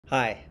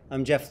Hi,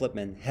 I'm Jeff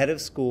Lippman, head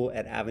of school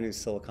at Avenues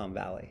Silicon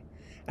Valley.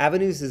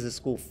 Avenues is a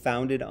school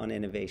founded on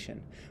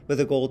innovation, with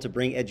a goal to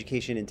bring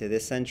education into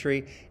this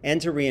century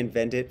and to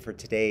reinvent it for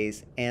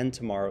today's and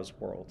tomorrow's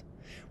world.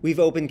 We've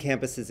opened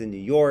campuses in New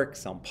York,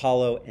 São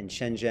Paulo, and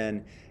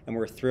Shenzhen, and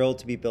we're thrilled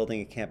to be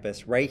building a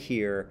campus right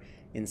here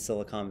in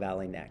Silicon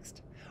Valley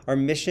next. Our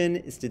mission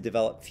is to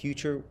develop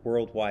future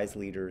world-wise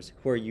leaders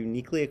who are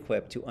uniquely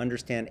equipped to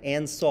understand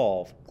and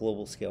solve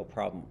global scale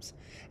problems.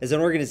 As an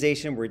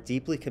organization, we're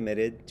deeply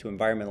committed to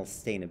environmental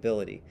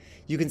sustainability.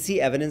 You can see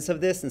evidence of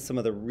this in some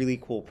of the really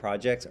cool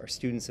projects our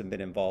students have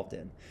been involved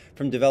in,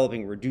 from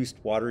developing reduced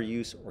water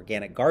use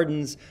organic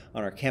gardens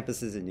on our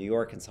campuses in New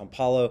York and São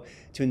Paulo,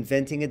 to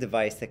inventing a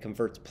device that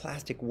converts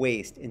plastic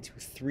waste into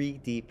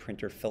 3D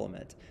printer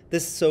filament.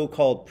 This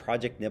so-called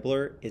Project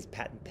Nibbler is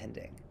patent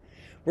pending.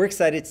 We're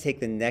excited to take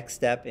the next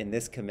step in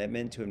this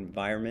commitment to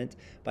environment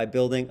by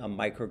building a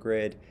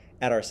microgrid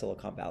at our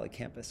Silicon Valley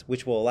campus,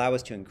 which will allow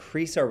us to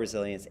increase our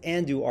resilience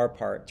and do our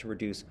part to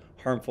reduce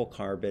harmful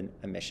carbon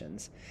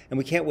emissions. And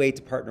we can't wait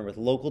to partner with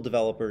local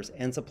developers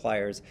and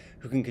suppliers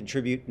who can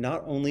contribute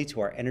not only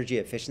to our energy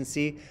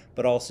efficiency,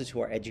 but also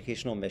to our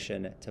educational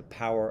mission to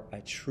power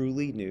a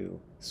truly new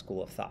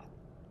school of thought.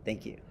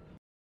 Thank you.